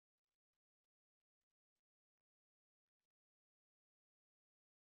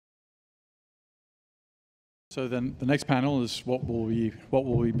So then the next panel is what will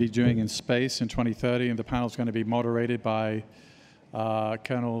we be doing in space in 2030, and the panel is going to be moderated by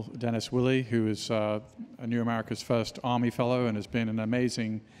Colonel Dennis Willey, who is a New America's first Army Fellow and has been an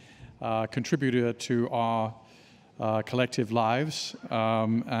amazing contributor to our collective lives.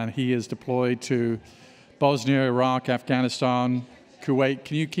 And he is deployed to Bosnia, Iraq, Afghanistan, Kuwait.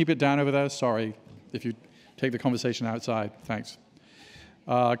 Can you keep it down over there? Sorry if you take the conversation outside. Thanks.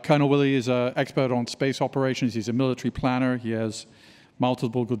 Colonel Willey is an expert on space operations. He's a military planner. He has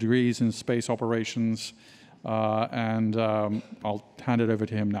multiple degrees in space operations. And I'll hand it over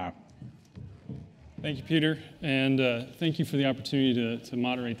to him now. Thank you, Peter. And thank you for the opportunity to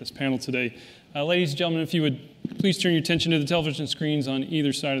moderate this panel today. Ladies and gentlemen, if you would please turn your attention to the television screens on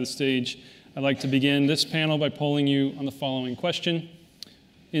either side of the stage. I'd like to begin this panel by polling you on the following question.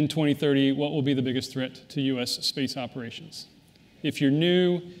 In 2030, what will be the biggest threat to U.S. space operations? If you're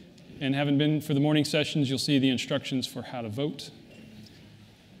new and haven't been for the morning sessions, you'll see the instructions for how to vote.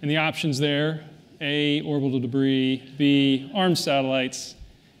 And the options there: A, orbital debris; B, armed satellites;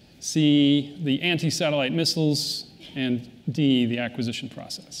 C, the anti-satellite missiles; and D, the acquisition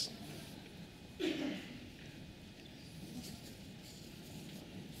process.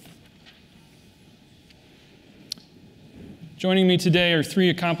 Joining me today are three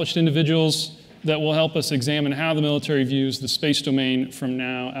accomplished individuals that will help us examine how the military views the space domain from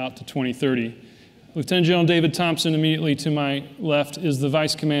now out to 2030. Lieutenant General David Thompson, immediately to my left, is the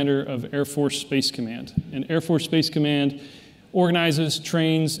Vice Commander of Air Force Space Command. And Air Force Space Command organizes,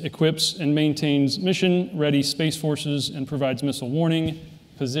 trains, equips, and maintains mission-ready space forces and provides missile warning,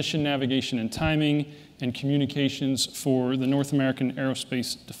 position navigation and timing, and communications for the North American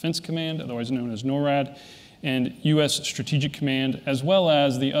Aerospace Defense Command, otherwise known as NORAD, and U.S. Strategic Command, as well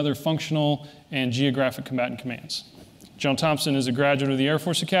as the other functional and geographic combatant commands. General Thompson is a graduate of the Air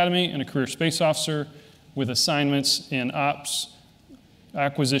Force Academy and a career space officer with assignments in ops,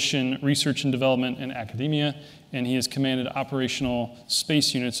 acquisition, research and development, and academia, and he has commanded operational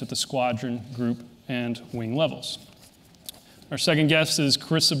space units at the squadron, group, and wing levels. Our second guest is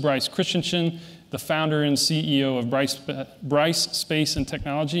Carissa Bryce Christensen, the founder and CEO of Bryce Space and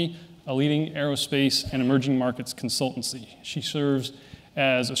Technology, a leading aerospace and emerging markets consultancy. She serves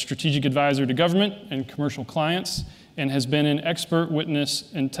as a strategic advisor to government and commercial clients and has been an expert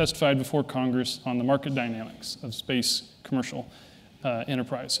witness and testified before Congress on the market dynamics of space commercial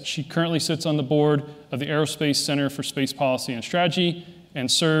enterprise. She currently sits on the board of the Aerospace Center for Space Policy and Strategy and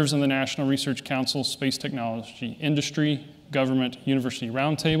serves on the National Research Council Space Technology Industry, Government, University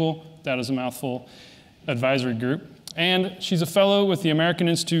Roundtable, that is a mouthful, advisory group. And she's a fellow with the American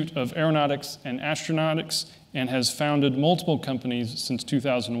Institute of Aeronautics and Astronautics and has founded multiple companies since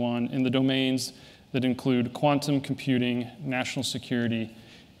 2001 in the domains that include quantum computing, national security,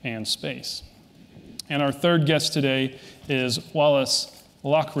 and space. And our third guest today is Wallace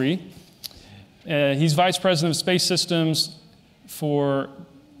Lochrie. He's Vice President of Space Systems for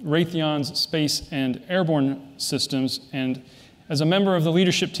Raytheon's Space and Airborne Systems, and as a member of the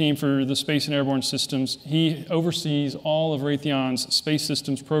leadership team for the Space and Airborne Systems, he oversees all of Raytheon's space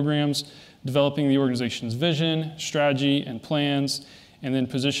systems programs, developing the organization's vision, strategy, and plans, and then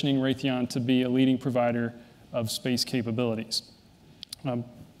positioning Raytheon to be a leading provider of space capabilities. But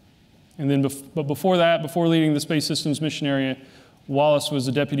before that, before leading the space systems mission area, Wallace was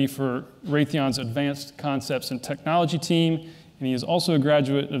a deputy for Raytheon's Advanced Concepts and Technology team, and he is also a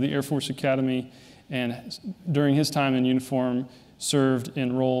graduate of the Air Force Academy, and during his time in uniform, served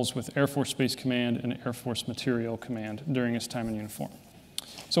in roles with Air Force Space Command and Air Force Materiel Command during his time in uniform.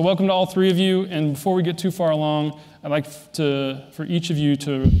 So welcome to all three of you, and before we get too far along, I'd like for each of you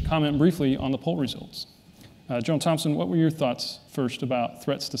to comment briefly on the poll results. General Thompson, what were your thoughts first about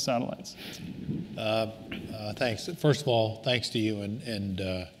threats to satellites? Thanks. First of all, thanks to you,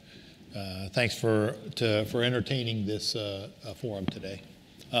 and thanks for entertaining this forum today.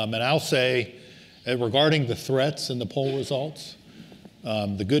 And I'll say, regarding the threats and the poll results,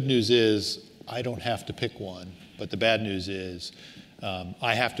 the good news is I don't have to pick one, but the bad news is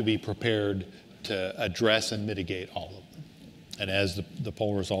I have to be prepared to address and mitigate all of them. And as the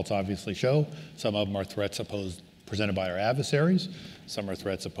poll results obviously show, some of them are threats presented by our adversaries, some are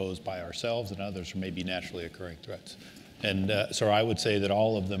threats opposed by ourselves, and others are maybe naturally occurring threats. And so I would say that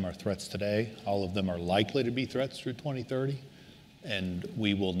all of them are threats today. All of them are likely to be threats through 2030. And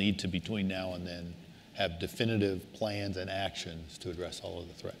we will need to, between now and then, have definitive plans and actions to address all of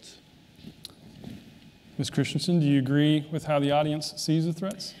the threats. Ms. Christensen, do you agree with how the audience sees the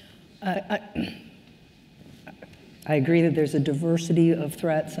threats? I agree that there's a diversity of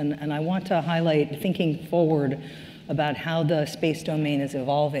threats, and I want to highlight, thinking forward about how the space domain is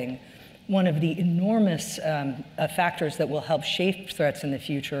evolving. one of the enormous factors that will help shape threats in the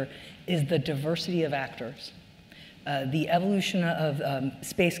future is the diversity of actors. The evolution of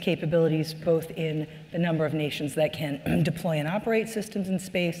space capabilities, both in the number of nations that can deploy and operate systems in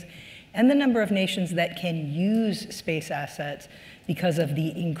space, and the number of nations that can use space assets because of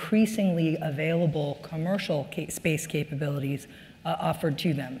the increasingly available commercial space capabilities offered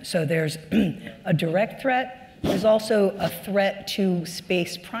to them. So there's a direct threat. There's also a threat to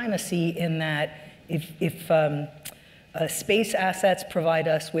space primacy in that if space assets provide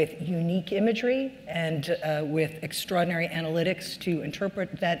us with unique imagery and with extraordinary analytics to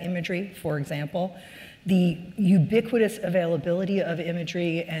interpret that imagery, for example, the ubiquitous availability of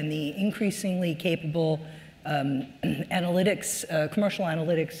imagery and the increasingly capable analytics, commercial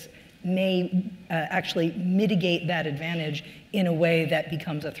analytics may actually mitigate that advantage in a way that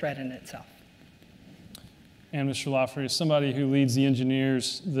becomes a threat in itself. And Mr. Lawford, as somebody who leads the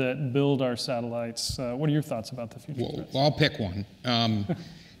engineers that build our satellites, what are your thoughts about the future threats? Well, I'll pick one.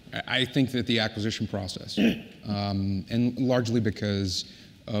 I think that the acquisition process, and largely because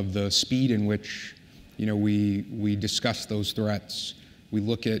of the speed in which we discuss those threats, we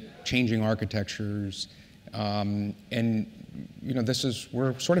look at changing architectures, and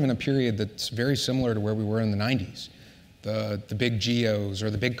we're sort of in a period that's very similar to where we were in the 90s. The big GEOs or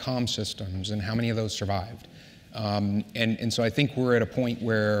the big comm systems, and how many of those survived. And so I think we're at a point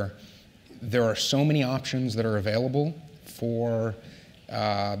where there are so many options that are available for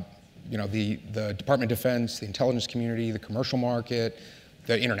the Department of Defense, the intelligence community, the commercial market,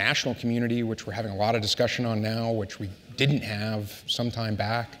 the international community, which we're having a lot of discussion on now, which we didn't have some time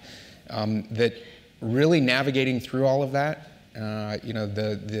back, that really navigating through all of that,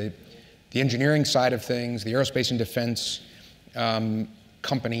 the engineering side of things, the aerospace and defense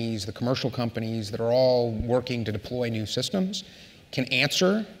companies, the commercial companies that are all working to deploy new systems can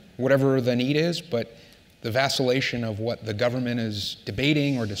answer whatever the need is, but the vacillation of what the government is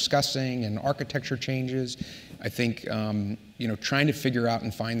debating or discussing and architecture changes, I think trying to figure out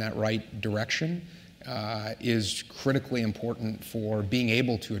and find that right direction is critically important for being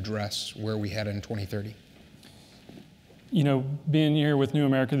able to address where we head in 2030. Being here with New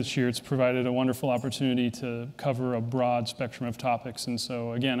America this year, it's provided a wonderful opportunity to cover a broad spectrum of topics. And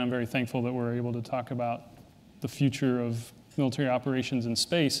so, again, I'm very thankful that we're able to talk about the future of military operations in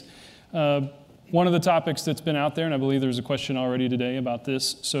space. One of the topics that's been out there, and I believe there's a question already today about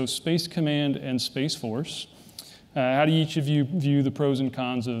this, so Space Command and Space Force. How do each of you view the pros and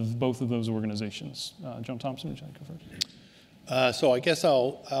cons of both of those organizations? John Thompson, would you like to go first? So I guess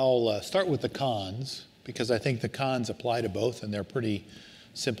I'll start with the cons, because I think the cons apply to both, and they're pretty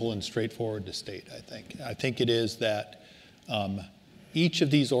simple and straightforward to state, I think. I think it is that each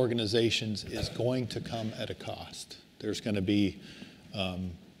of these organizations is going to come at a cost. There's going to be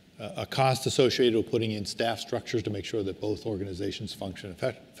a cost associated with putting in staff structures to make sure that both organizations function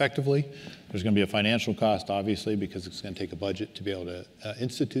effectively. There's going to be a financial cost, obviously, because it's going to take a budget to be able to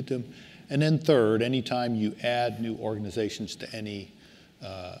institute them. And then third, anytime you add new organizations to any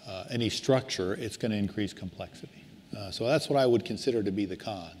structure, it's going to increase complexity. So that's what I would consider to be the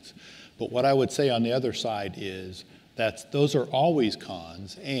cons. But what I would say on the other side is that those are always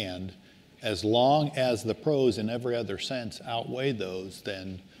cons, and as long as the pros in every other sense outweigh those,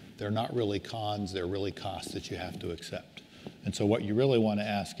 then they're not really cons, they're really costs that you have to accept. And so what you really want to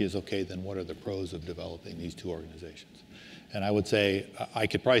ask is, okay, then what are the pros of developing these two organizations? And I would say I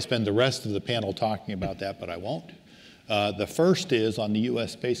could probably spend the rest of the panel talking about that, but I won't. The first is on the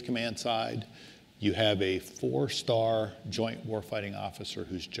U.S. Space Command side, you have a 4-star joint warfighting officer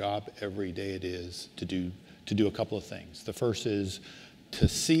whose job every day it is to do a couple of things. The first is to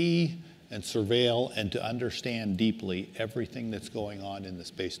see and surveil and to understand deeply everything that's going on in the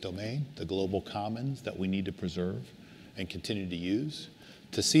space domain, the global commons that we need to preserve and continue to use,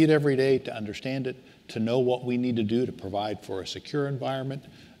 to see it every day, to understand it, to know what we need to do to provide for a secure environment,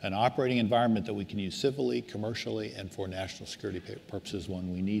 an operating environment that we can use civilly, commercially, and for national security purposes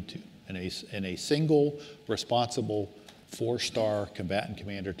when we need to. And a single, responsible, 4-star combatant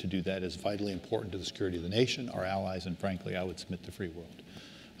commander to do that is vitally important to the security of the nation, our allies, and frankly, I would submit the free world.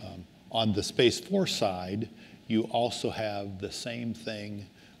 On the Space Force side, you also have the same thing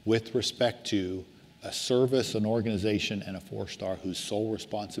with respect to a service, an organization, and a 4-star whose sole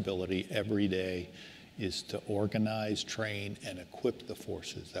responsibility every day is to organize, train, and equip the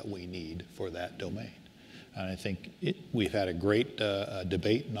forces that we need for that domain. And I think we've had a great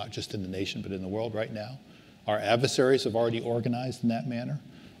debate, not just in the nation, but in the world right now. Our adversaries have already organized in that manner.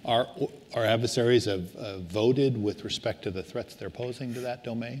 Our adversaries have voted with respect to the threats they're posing to that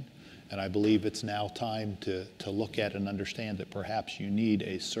domain. And I believe it's now time to look at and understand that perhaps you need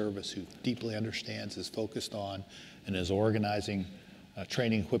a service who deeply understands, is focused on, and is organizing,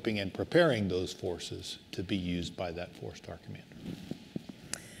 training, equipping, and preparing those forces to be used by that four-star commander.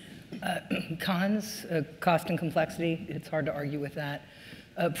 Cons, cost and complexity, it's hard to argue with that.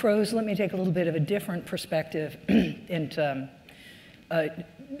 Pros, let me take a little bit of a different perspective and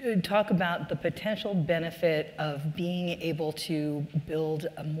talk about the potential benefit of being able to build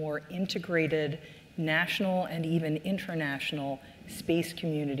a more integrated national and even international space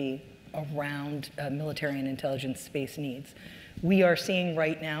community around military and intelligence space needs. We are seeing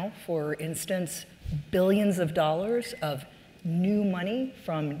right now, for instance, billions of dollars of new money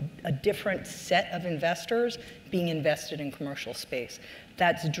from a different set of investors being invested in commercial space.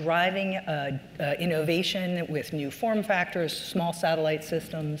 That's driving innovation with new form factors, small satellite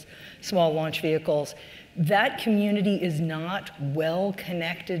systems, small launch vehicles. That community is not well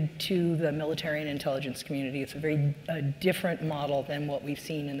connected to the military and intelligence community. It's a very different model than what we've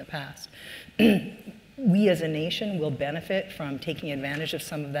seen in the past. We as a nation will benefit from taking advantage of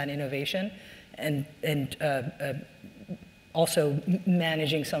some of that innovation and also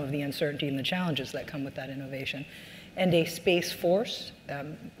managing some of the uncertainty and the challenges that come with that innovation. And a space force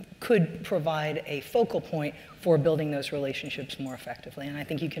could provide a focal point for building those relationships more effectively. And I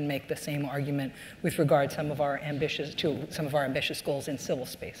think you can make the same argument with regard to some of our ambitious goals in civil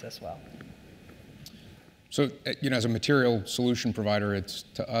space as well. So, as a material solution provider,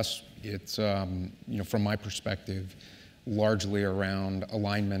 to us, from my perspective, largely around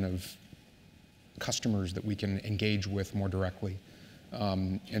alignment of customers that we can engage with more directly.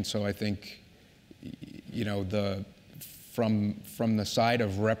 And so I think, from the side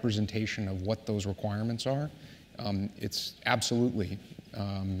of representation of what those requirements are, it's absolutely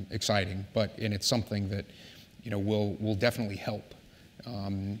exciting, and it's something that, will definitely help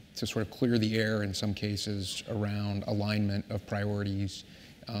to sort of clear the air in some cases around alignment of priorities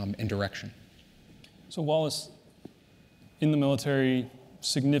and direction. So Wallace, in the military,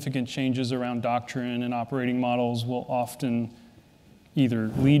 significant changes around doctrine and operating models will often either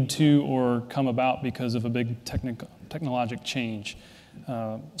lead to or come about because of a big technologic change.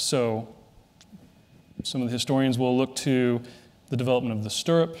 So some of the historians will look to the development of the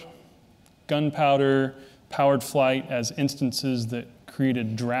stirrup, gunpowder, powered flight as instances that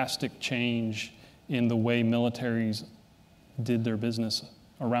created drastic change in the way militaries did their business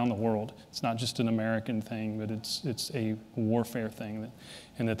around the world. It's not just an American thing, but it's a warfare thing,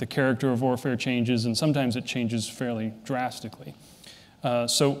 and that the character of warfare changes, and sometimes it changes fairly drastically.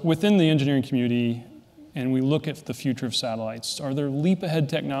 So within the engineering community, and we look at the future of satellites, are there leap-ahead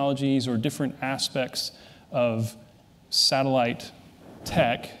technologies or different aspects of satellite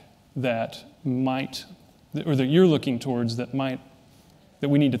tech that you're looking towards that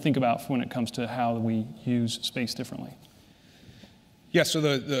we need to think about when it comes to how we use space differently? Yeah, so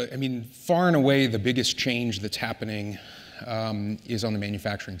far and away, the biggest change that's happening is on the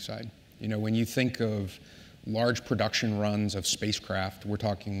manufacturing side. When you think of large production runs of spacecraft, we're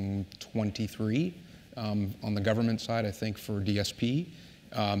talking 23 on the government side, I think, for DSP.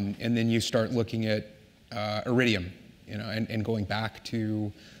 And then you start looking at Iridium, and going back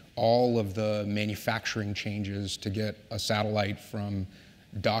to all of the manufacturing changes to get a satellite from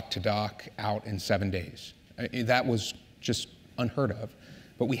dock to dock out in 7 days. That was just unheard of,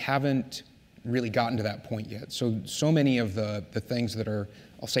 but we haven't really gotten to that point yet. So many of the things that are,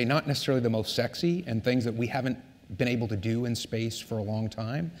 I'll say, not necessarily the most sexy and things that we haven't been able to do in space for a long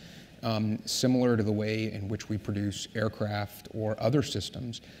time, similar to the way in which we produce aircraft or other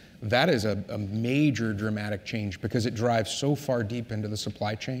systems, that is a major dramatic change because it drives so far deep into the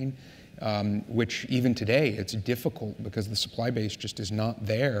supply chain, which even today it's difficult because the supply base just is not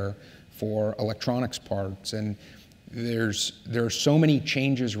there for electronics parts. And there are so many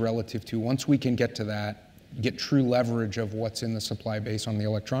changes relative to once we can get to that, get true leverage of what's in the supply base on the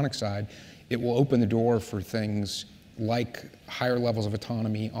electronic side, it will open the door for things like higher levels of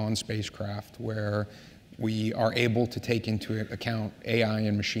autonomy on spacecraft where we are able to take into account AI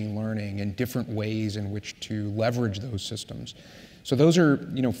and machine learning and different ways in which to leverage those systems. So those are,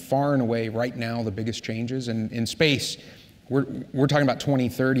 far and away right now the biggest changes. And in space, we're talking about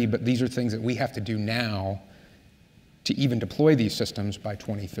 2030, but these are things that we have to do now to even deploy these systems by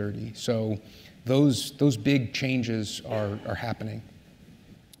 2030. So those big changes are happening.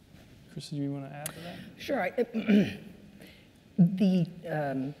 Chris, do you want to add to that? Sure.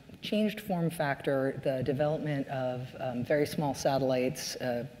 The changed form factor, the development of very small satellites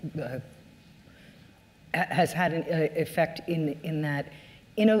has had an effect in that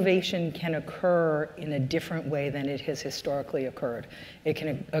innovation can occur in a different way than it has historically occurred. It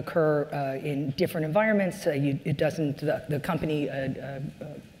can occur in different environments. It doesn't, the company,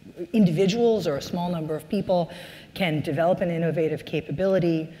 individuals or a small number of people can develop an innovative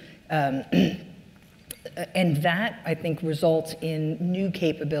capability. And that, I think, results in new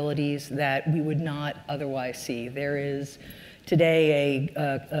capabilities that we would not otherwise see. There is today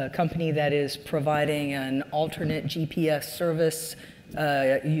a company that is providing an alternate GPS service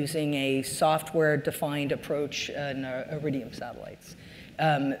using a software-defined approach in Iridium satellites.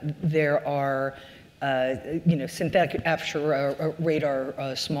 There are synthetic aperture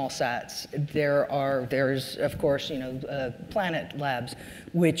radar small sats. There's of course, Planet Labs,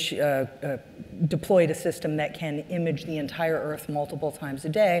 which deployed a system that can image the entire Earth multiple times a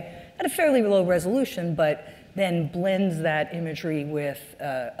day at a fairly low resolution, but then blends that imagery with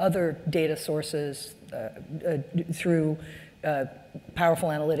other data sources through powerful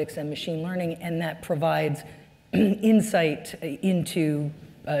analytics and machine learning, and that provides insight into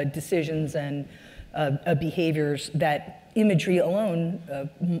decisions and behaviors that imagery alone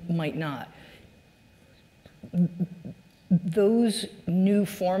might not. Those new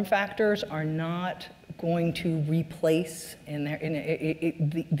form factors are not going to replace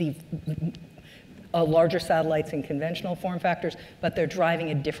larger satellites in conventional form factors, but they're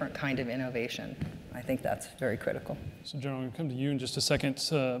driving a different kind of innovation. I think that's very critical. So, General, I'm going to come to you in just a second.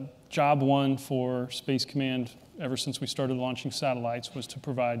 Job one for Space Command, ever since we started launching satellites, was to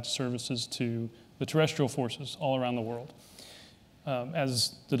provide services to the terrestrial forces all around the world.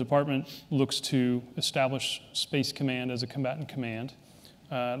 As the department looks to establish Space Command as a combatant command,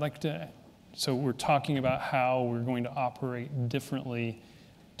 so we're talking about how we're going to operate differently.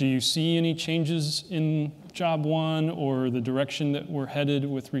 Do you see any changes in Job one or the direction that we're headed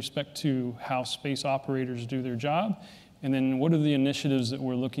with respect to how space operators do their job? And then what are the initiatives that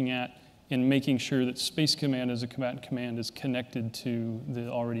we're looking at in making sure that Space Command as a combatant command is connected to the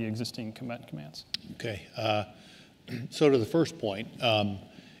already existing combatant commands? Okay. So to the first point,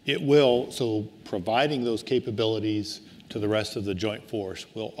 providing those capabilities to the rest of the joint force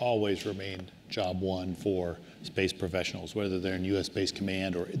will always remain job one for space professionals, whether they're in U.S. Space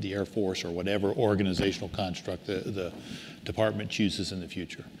Command or the Air Force or whatever organizational construct the department chooses in the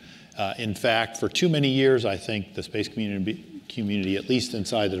future. In fact, for too many years, I think the space community, at least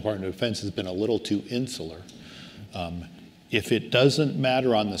inside the Department of Defense, has been a little too insular. If it doesn't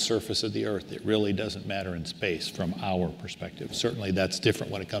matter on the surface of the Earth, it really doesn't matter in space from our perspective. Certainly that's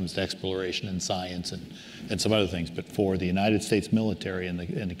different when it comes to exploration and science and some other things, but for the United States military and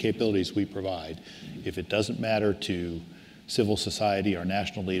the capabilities we provide, if it doesn't matter to civil society, our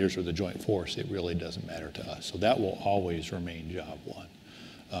national leaders, or the joint force, it really doesn't matter to us. So that will always remain job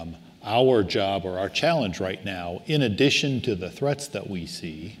one. Our job, or our challenge right now, in addition to the threats that we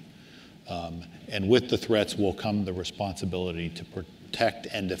see, and with the threats will come the responsibility to protect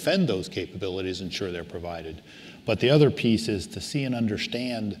and defend those capabilities, ensure they're provided. But the other piece is to see and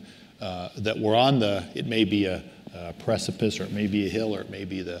understand that we're on it may be a precipice, or it may be a hill, or it may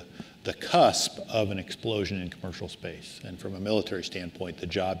be the cusp of an explosion in commercial space. And from a military standpoint, the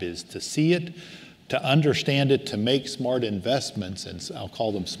job is to see it, to understand it, to make smart investments, and I'll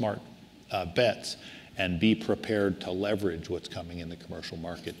call them smart bets, and be prepared to leverage what's coming in the commercial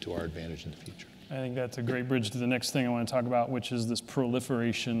market to our advantage in the future. I think that's a great bridge to the next thing I want to talk about, which is this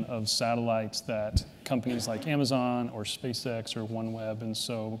proliferation of satellites that companies like Amazon or SpaceX or OneWeb. And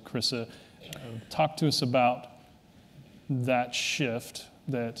so, Carissa, talk to us about that shift,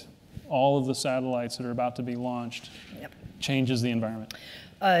 that all of the satellites that are about to be launched changes the environment.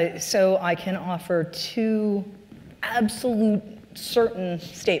 So I can offer two absolute certain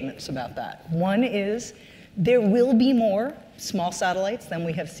statements about that. One is there will be more small satellites than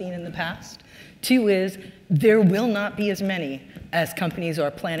we have seen in the past. Two is there will not be as many as companies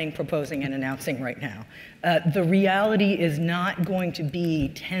are planning, proposing, and announcing right now. The reality is not going to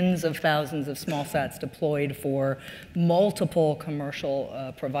be tens of thousands of small sats deployed for multiple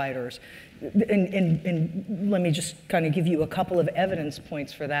commercial providers. And let me just kind of give you a couple of evidence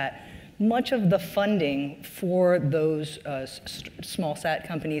points for that. Much of the funding for those small sat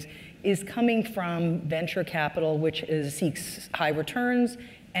companies is coming from venture capital, which seeks high returns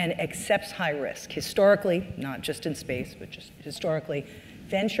and accepts high risk. Historically, not just in space, but just historically,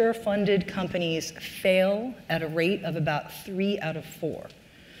 venture-funded companies fail at a rate of about 3 out of 4.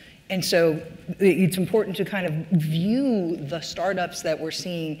 And so it's important to kind of view the startups that we're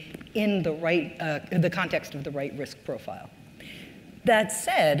seeing in the context of the right risk profile. That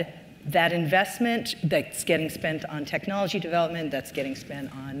said, That investment that's getting spent on technology development, that's getting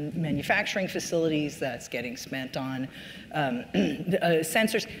spent on manufacturing facilities, that's getting spent on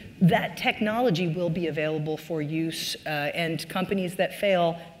sensors, that technology will be available for use, and companies that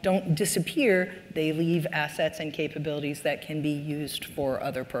fail don't disappear, they leave assets and capabilities that can be used for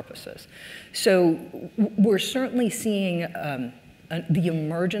other purposes. So we're certainly seeing the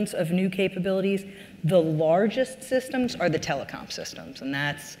emergence of new capabilities. The largest systems are the telecom systems, and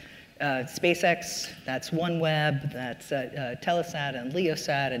that's SpaceX, that's OneWeb, that's Telesat and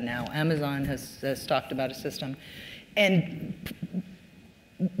LeoSat, and now Amazon has talked about a system. And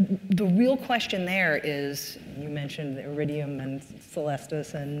the real question there is, you mentioned Iridium and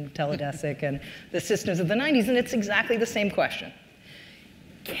Celestis and Teledesic and the systems of the 90s, and it's exactly the same question.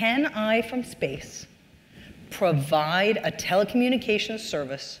 Can I, from space, provide a telecommunications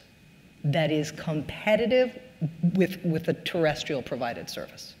service that is competitive with a terrestrial provided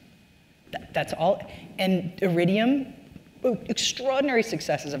service? That's all. And Iridium, extraordinary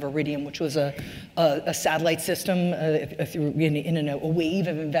successes of Iridium, which was a satellite system in a wave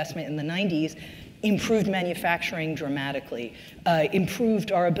of investment in the 90s, improved manufacturing dramatically,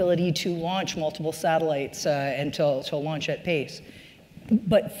 improved our ability to launch multiple satellites and to launch at pace,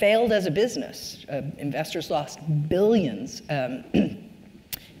 but failed as a business. Investors lost billions. And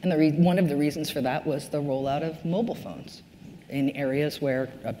one of the reasons for that was the rollout of mobile phones in areas where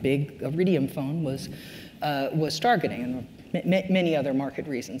a big Iridium phone was targeting, and many other market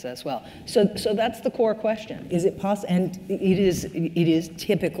reasons as well. So that's the core question. Is it possible? And it is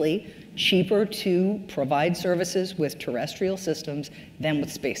typically cheaper to provide services with terrestrial systems than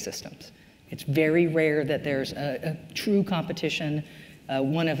with space systems. It's very rare that there's a true competition.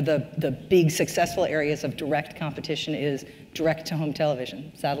 One of the big successful areas of direct competition is direct-to-home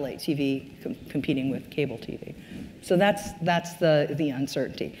television, satellite TV competing with cable TV. So that's the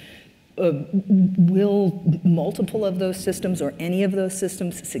uncertainty. Will multiple of those systems or any of those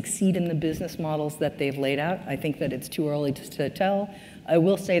systems succeed in the business models that they've laid out? I think that it's too early to tell. I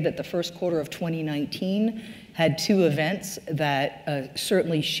will say that the first quarter of 2019 had two events that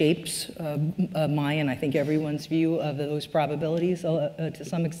certainly shapes my and I think everyone's view of those probabilities to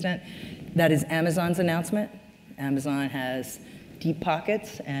some extent. That is Amazon's announcement. Amazon has deep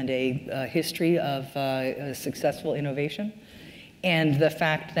pockets and a history of successful innovation. And the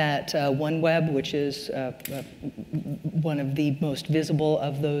fact that OneWeb, which is one of the most visible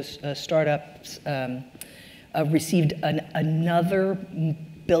of those startups, received another $1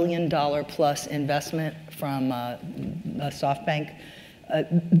 billion+ investment from SoftBank.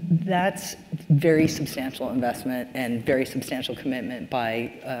 That's very substantial investment and very substantial commitment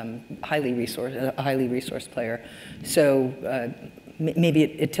by a highly resourced player. So maybe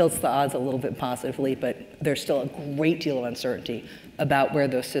it tilts the odds a little bit positively, but there's still a great deal of uncertainty about where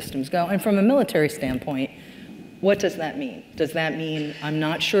those systems go. And from a military standpoint, what does that mean? Does that mean I'm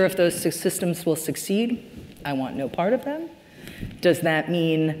not sure if those systems will succeed? I want no part of them? Does that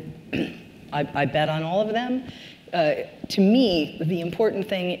mean I bet on all of them? To me, the important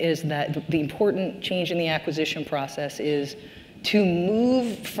thing is that the important change in the acquisition process is to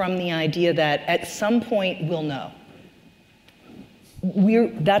move from the idea that at some point we'll know.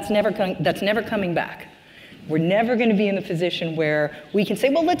 That's never coming back. We're never going to be in the position where we can say,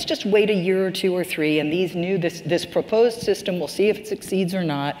 well, let's just wait a year or two or three, and this proposed system, we'll see if it succeeds or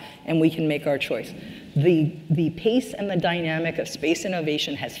not, and we can make our choice. The pace and the dynamic of space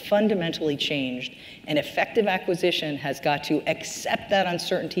innovation has fundamentally changed, and effective acquisition has got to accept that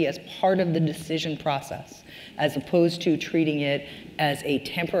uncertainty as part of the decision process, as opposed to treating it as a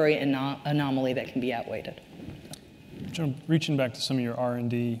temporary anomaly that can be outweighed. John, reaching back to some of your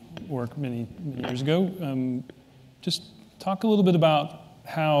R&D work many years ago, just talk a little bit about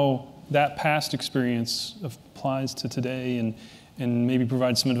how that past experience applies to today, and maybe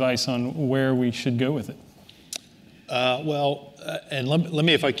provide some advice on where we should go with it. And let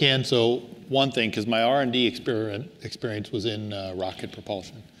me, if I can, so one thing, because my R&D experience was in rocket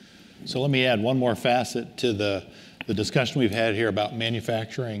propulsion. So let me add one more facet to the discussion we've had here about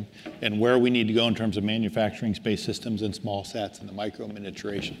manufacturing and where we need to go in terms of manufacturing space systems and small sats and the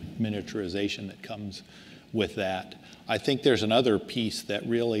miniaturization that comes with that. I think there's another piece that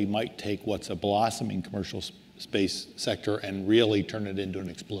really might take what's a blossoming commercial space sector and really turn it into an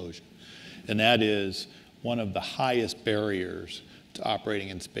explosion. And that is one of the highest barriers to operating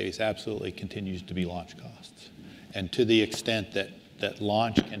in space absolutely continues to be launch costs. And to the extent that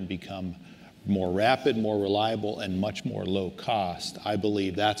launch can become more rapid, more reliable, and much more low cost, I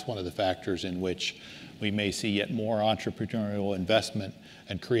believe that's one of the factors in which we may see yet more entrepreneurial investment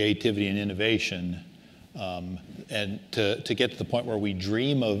and creativity and innovation And to get to the point where we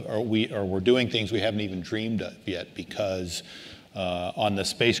dream of, or we're doing things we haven't even dreamed of yet, because on the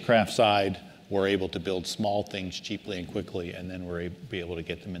spacecraft side, we're able to build small things cheaply and quickly, and then we're be able to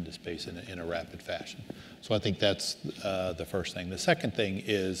get them into space in a rapid fashion. So I think that's the first thing. The second thing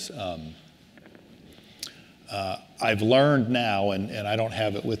is I've learned now, and I don't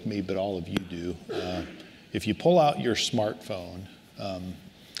have it with me, but all of you do, if you pull out your smartphone,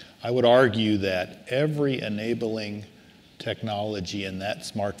 I would argue that every enabling technology in that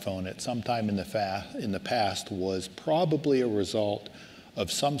smartphone at some time in the past was probably a result of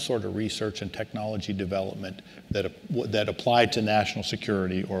some sort of research and technology development that applied to national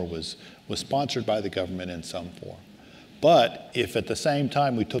security or was sponsored by the government in some form. But if at the same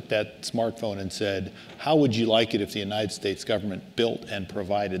time we took that smartphone and said, how would you like it if the United States government built and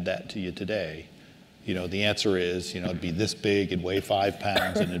provided that to you today? You know, the answer is, you know, it'd be this big, it'd weigh 5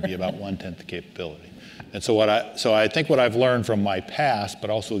 pounds, and it'd be about 1/10 the capability. And so I think what I've learned from my past, but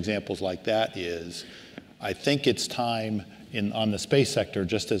also examples like that, is I think it's time on the space sector,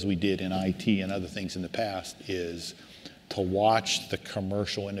 just as we did in IT and other things in the past, is to watch the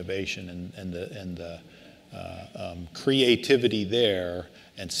commercial innovation and the creativity there,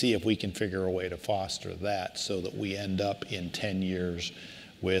 and see if we can figure a way to foster that so that we end up in 10 years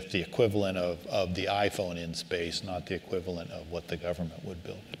with the equivalent of the iPhone in space, not the equivalent of what the government would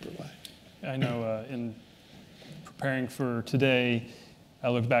build and provide. I know in preparing for today, I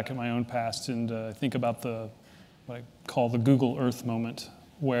look back at my own past and think about what I call the Google Earth moment,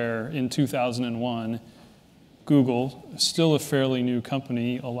 where in 2001, Google, still a fairly new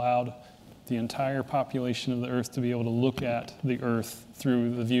company, allowed the entire population of the Earth to be able to look at the Earth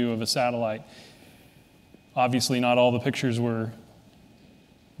through the view of a satellite. Obviously, not all the pictures were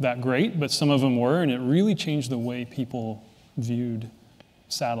that great, but some of them were, and it really changed the way people viewed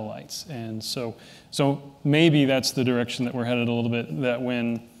satellites. And so maybe that's the direction that we're headed a little bit, that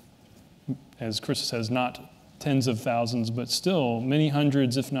when, as Chris says, not tens of thousands, but still many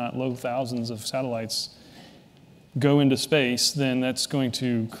hundreds, if not low thousands of satellites go into space, then that's going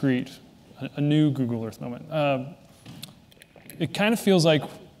to create a new Google Earth moment. It kind of feels like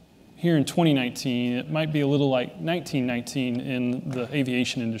here in 2019, it might be a little like 1919 in the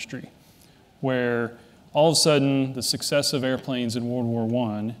aviation industry, where all of a sudden the success of airplanes in World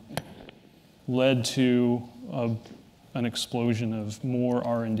War I led to an explosion of more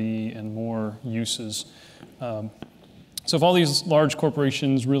R&D and more uses. So if all these large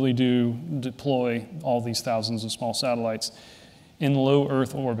corporations really do deploy all these thousands of small satellites in low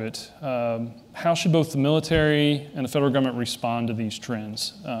Earth orbit, how should both the military and the federal government respond to these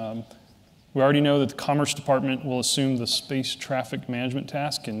trends? We already know that the Commerce Department will assume the space traffic management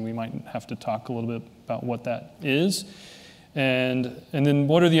task, and we might have to talk a little bit about what that is. And then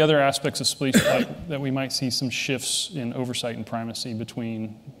what are the other aspects of space flight that we might see some shifts in oversight and primacy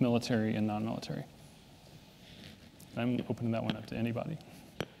between military and non-military? I'm opening that one up to anybody.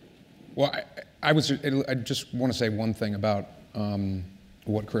 Well, I just want to say one thing about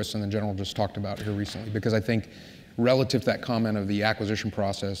what Chris and the General just talked about here recently, because I think relative to that comment of the acquisition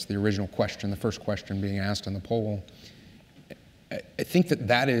process, the original question, the first question being asked in the poll, I think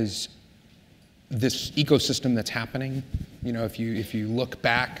that is this ecosystem that's happening. You know, if you look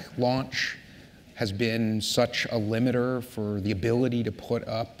back, launch has been such a limiter for the ability to put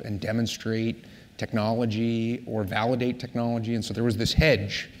up and demonstrate technology or validate technology, and so there was this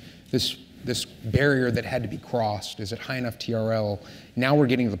hedge, this barrier that had to be crossed. Is it high enough TRL? Now we're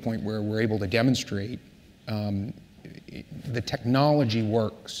getting to the point where we're able to demonstrate the technology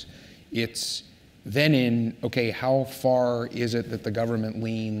works. It's then okay, how far is it that the government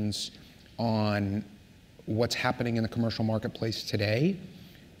leans on what's happening in the commercial marketplace today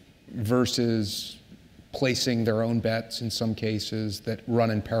versus placing their own bets in some cases that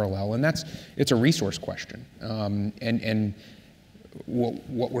run in parallel? And it's a resource question. And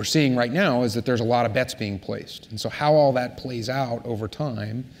what we're seeing right now is that there's a lot of bets being placed. And so how all that plays out over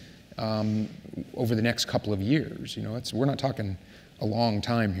time, over the next couple of years, you know, we're not talking a long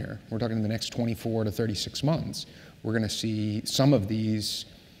time here. We're talking in the next 24 to 36 months. We're going to see some of these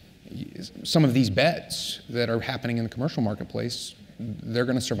bets that are happening in the commercial marketplace, they're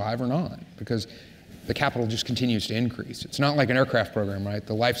going to survive or not, because the capital just continues to increase. It's not like an aircraft program, right?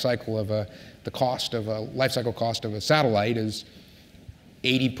 The life cycle of the cost of a satellite is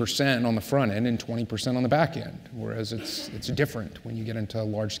 80% on the front end and 20% on the back end, whereas it's different when you get into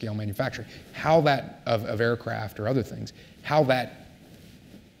large-scale manufacturing. How that, of aircraft or other things, how that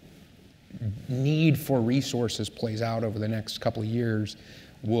need for resources plays out over the next couple of years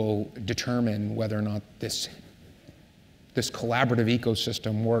will determine whether or not this this collaborative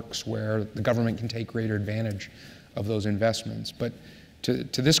ecosystem works where the government can take greater advantage of those investments. But to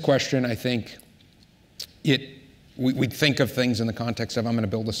this question, I think we think of things in the context of, I'm going to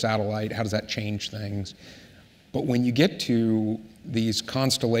build a satellite, how does that change things? But when you get to these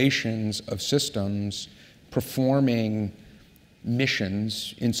constellations of systems performing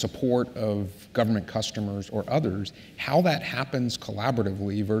missions in support of government customers or others, how that happens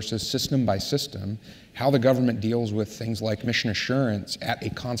collaboratively versus system by system, how the government deals with things like mission assurance at a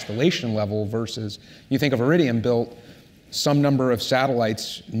constellation level versus, you think of Iridium built some number of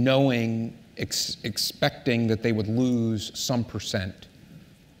satellites knowing, expecting that they would lose some percent.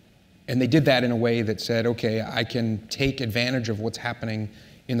 And they did that in a way that said, okay, I can take advantage of what's happening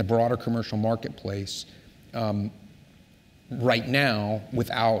in the broader commercial marketplace right now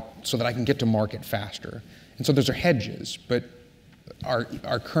so that I can get to market faster. And so those are hedges, but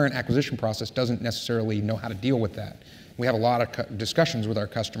our current acquisition process doesn't necessarily know how to deal with that. We have a lot of discussions with our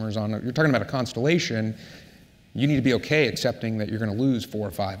customers on, you're talking about a constellation, you need to be okay accepting that you're going to lose 4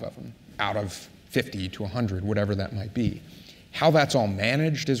 or 5 of them out of 50 to 100, whatever that might be. How that's all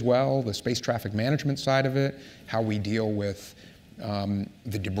managed as well, the space traffic management side of it, how we deal with the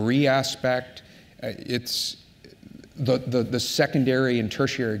debris aspect, it's the secondary and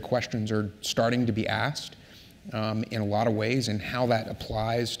tertiary questions are starting to be asked in a lot of ways, and how that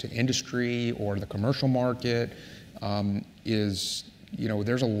applies to industry or the commercial market is,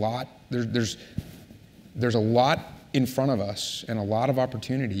 there's a lot in front of us and a lot of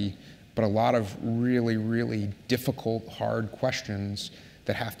opportunity, but a lot of really, really difficult, hard questions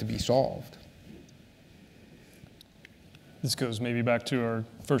that have to be solved. This goes maybe back to our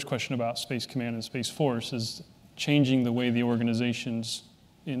first question about Space Command and Space Force, is changing the way the organizations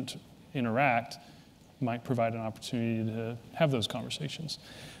interact might provide an opportunity to have those conversations.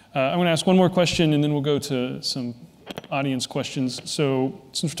 I'm going to ask one more question, and then we'll go to some audience questions. So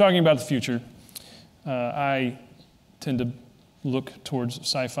since we're talking about the future, I tend to look towards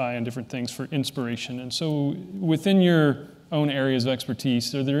sci-fi and different things for inspiration. And so within your own areas of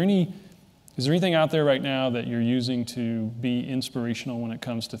expertise, is there anything out there right now that you're using to be inspirational when it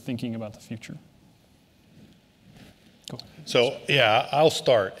comes to thinking about the future? Go ahead. So yeah, I'll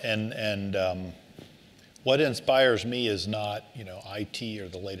start. And what inspires me is not IT or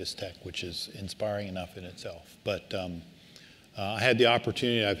the latest tech, which is inspiring enough in itself. But I've had the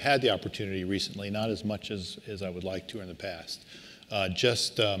opportunity recently, not as much as I would like to in the past.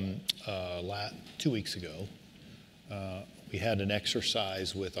 Just 2 weeks ago, we had an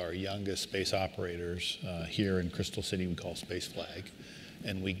exercise with our youngest space operators here in Crystal City we call Space Flag.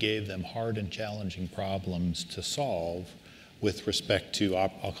 And we gave them hard and challenging problems to solve with respect to,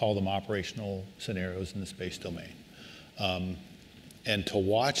 I'll call them operational scenarios in the space domain. And to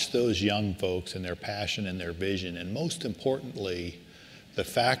watch those young folks and their passion and their vision, and most importantly, the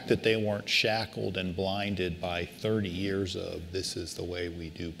fact that they weren't shackled and blinded by 30 years of this is the way we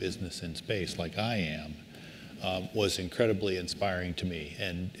do business in space like I am, was incredibly inspiring to me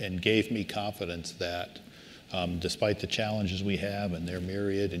and gave me confidence that despite the challenges we have, and they're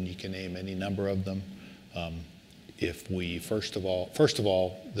myriad, and you can name any number of them, if we, first of all,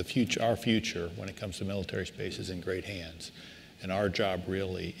 our future when it comes to military space is in great hands. And our job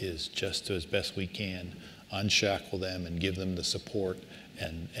really is just to, as best we can, unshackle them and give them the support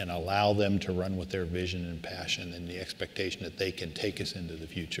and allow them to run with their vision and passion and the expectation that they can take us into the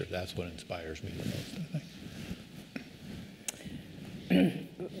future. That's what inspires me the most, I think.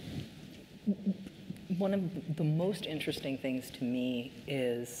 One of the most interesting things to me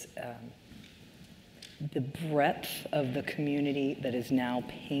is the breadth of the community that is now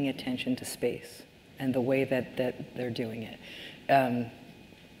paying attention to space and the way that they're doing it.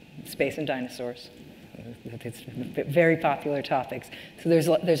 Space and dinosaurs. It's very popular topics. So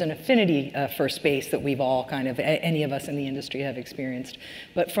there's an affinity for space that we've all kind of, any of us in the industry have experienced.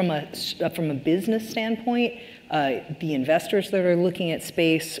 But from a business standpoint, the investors that are looking at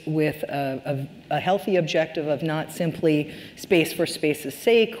space with a healthy objective of not simply space for space's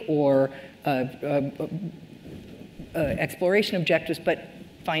sake or exploration objectives, but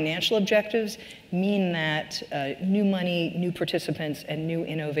financial objectives mean that new money, new participants, and new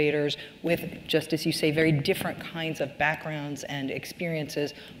innovators with, just as you say, very different kinds of backgrounds and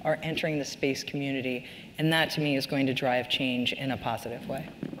experiences are entering the space community. And that, to me, is going to drive change in a positive way.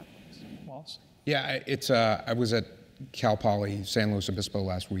 Wallace? Yeah, I was at Cal Poly San Luis Obispo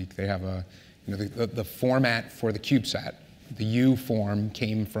last week. They have the format for the CubeSat. The U form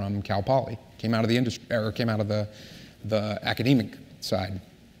came from Cal Poly, came out of the industry, or came out of the academic side.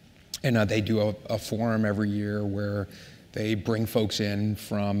 And they do a forum every year where they bring folks in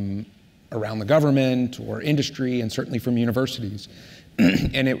from around the government or industry, and certainly from universities.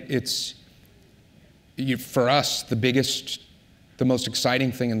 And for us, the most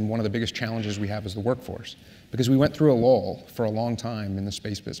exciting thing and one of the biggest challenges we have is the workforce, because we went through a lull for a long time in the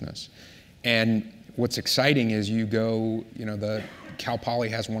space business. And what's exciting is the Cal Poly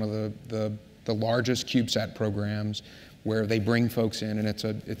has one of the largest CubeSat programs where they bring folks in, and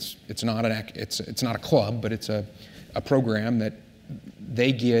it's not a club, but it's a program that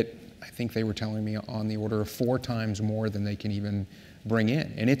they get, I think they were telling me, on the order of 4 times more than they can even bring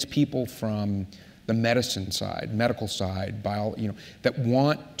in. And it's people from the medicine side, medical side, that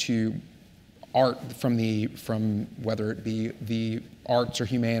want to from whether it be the arts or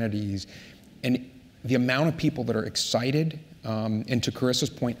humanities, and the amount of people that are excited, and to Carissa's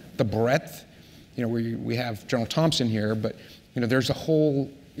point, the breadth. We have General Thompson here, but there's a whole.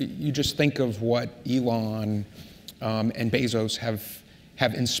 You just think of what Elon and Bezos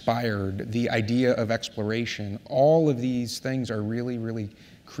have inspired, the idea of exploration. All of these things are really, really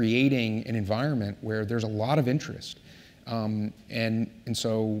creating an environment where there's a lot of interest, and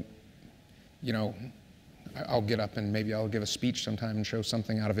so, I'll get up and maybe I'll give a speech sometime and show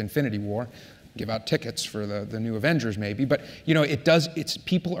something out of Infinity War, give out tickets for the new Avengers maybe, but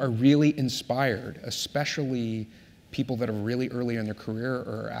people are really inspired, especially people that are really early in their career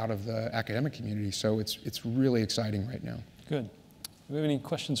or out of the academic community. So it's really exciting right now. Good. Do we have any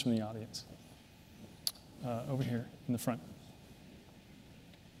questions from the audience? Over here in the front.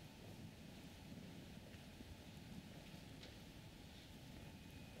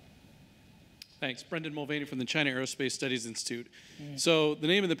 Thanks. Brendan Mulvaney from the China Aerospace Studies Institute. So the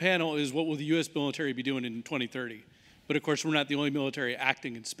name of the panel is what will the U.S. military be doing in 2030? But of course, we're not the only military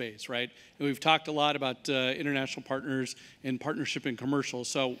acting in space, right? And we've talked a lot about international partners and partnership and commercial.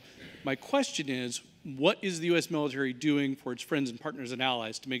 So my question is, what is the U.S. military doing for its friends and partners and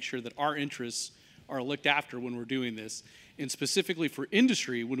allies to make sure that our interests are looked after when we're doing this? And specifically for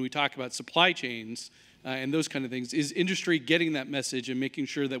industry, when we talk about supply chains and those kind of things, is industry getting that message and making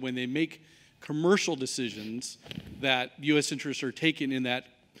sure that when they make commercial decisions that U.S. interests are taken in that?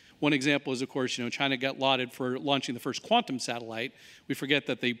 One example is, of course, China got lauded for launching the first quantum satellite. We forget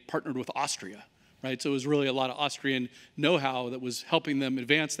that they partnered with Austria, right? So it was really a lot of Austrian know-how that was helping them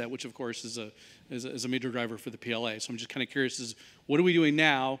advance that, which of course is a major driver for the PLA. So I'm just kind of curious, what are we doing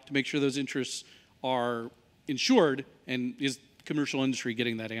now to make sure those interests are ensured, and is commercial industry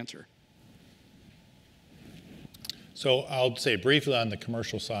getting that answer? So I'll say briefly on the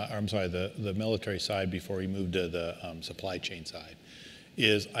commercial side, the military side before we move to the supply chain side,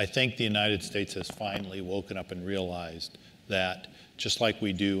 is I think the United States has finally woken up and realized that just like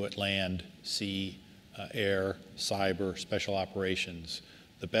we do at land, sea, air, cyber, special operations,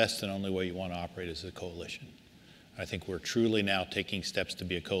 the best and only way you want to operate is a coalition. I think we're truly now taking steps to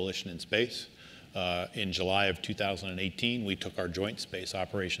be a coalition in space. In July of 2018, we took our Joint Space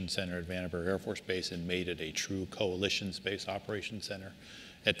Operations Center at Vandenberg Air Force Base and made it a true coalition space operations center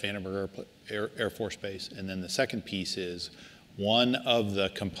at Vandenberg Air Force Base. And then the second piece is one of the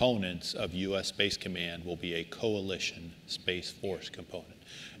components of U.S. Space Command will be a coalition Space Force component.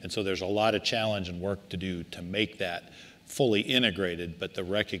 And so there's a lot of challenge and work to do to make that fully integrated, but the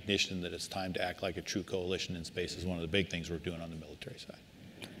recognition that it's time to act like a true coalition in space is one of the big things we're doing on the military side.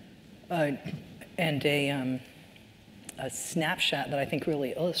 And a snapshot that I think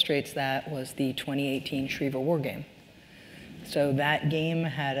really illustrates that was the 2018 Shriva War Game. So that game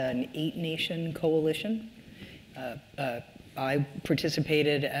had an 8-nation coalition. I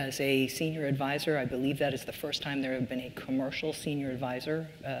participated as a senior advisor. I believe that is the first time there have been a commercial senior advisor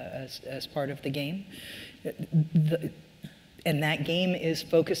as part of the game. And that game is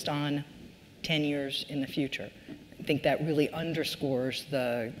focused on 10 years in the future. I think that really underscores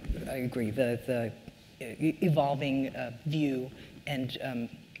the evolving view and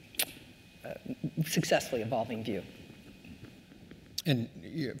successfully evolving view. And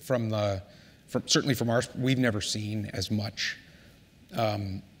certainly from ours, we've never seen as much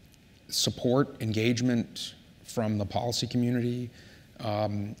support, engagement from the policy community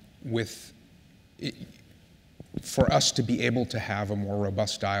for us to be able to have a more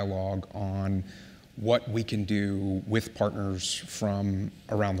robust dialogue on what we can do with partners from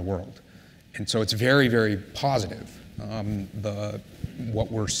around the world. And so it's very, very positive.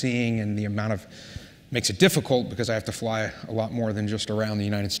 What we're seeing and the amount of, makes it difficult because I have to fly a lot more than just around the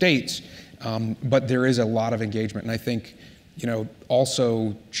United States, but there is a lot of engagement. And I think,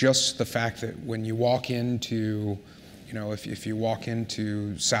 also just the fact that when you walk into, if you walk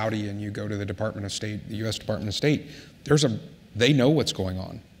into Saudi and you go to the Department of State, the U.S. Department of State, they know what's going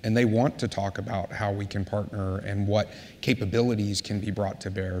on. and they want to talk about how we can partner and what capabilities can be brought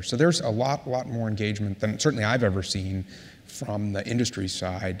to bear. So there's a lot more engagement than certainly I've ever seen from the industry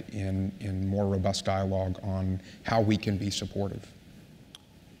side in more robust dialogue on how we can be supportive.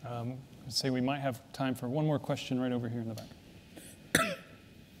 I'd say we might have time for one more question right over here in the back.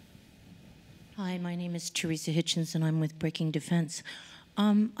 Hi, my name is Teresa Hitchens, and I'm with Breaking Defense.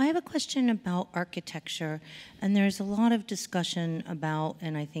 I have a question about architecture, and there's a lot of discussion about,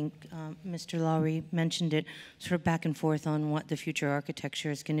 and I think Mr. Lowry mentioned it, sort of back and forth on what the future architecture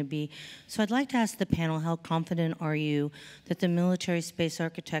is going to be. So I'd like to ask the panel, how confident are you that the military space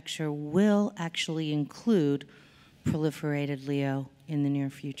architecture will actually include proliferated LEO in the near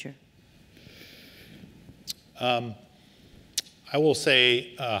future? I will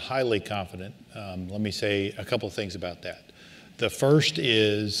say highly confident. Let me say a couple of things about that. The first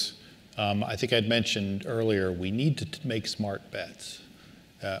is, I think I'd mentioned earlier, we need to make smart bets,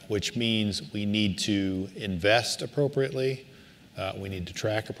 which means we need to invest appropriately, we need to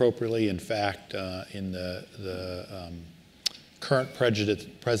track appropriately. In fact, in the current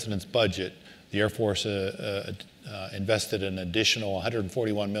president's budget, the Air Force invested an additional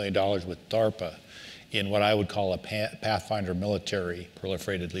 $141 million with DARPA in what I would call a Pathfinder military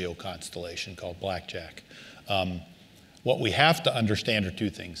proliferated LEO constellation called Blackjack. What we have to understand are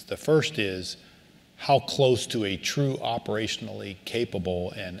two things. The first is how close to a true operationally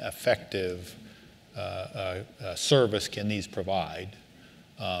capable and effective service can these provide.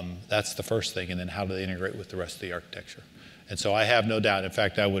 That's the first thing, and then how do they integrate with the rest of the architecture. And so I have no doubt, in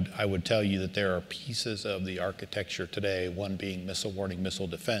fact, I would tell you that there are pieces of the architecture today, one being missile warning, missile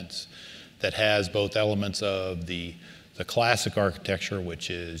defense, that has both elements of the classic architecture,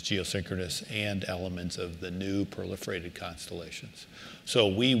 which is geosynchronous, and elements of the new proliferated constellations. So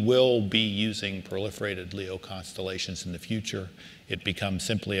we will be using proliferated LEO constellations in the future. It becomes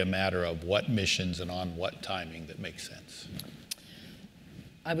simply a matter of what missions and on what timing that makes sense.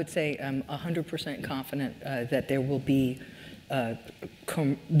 I would say I'm 100% confident that there will be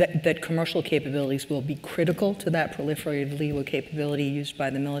that commercial capabilities will be critical to that proliferated LEO capability used by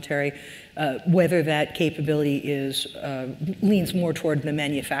the military. Whether that capability leans more toward the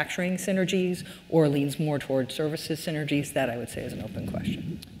manufacturing synergies or leans more toward services synergies, that I would say is an open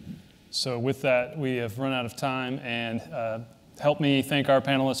question. So with that, we have run out of time, and help me thank our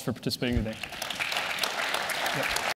panelists for participating today.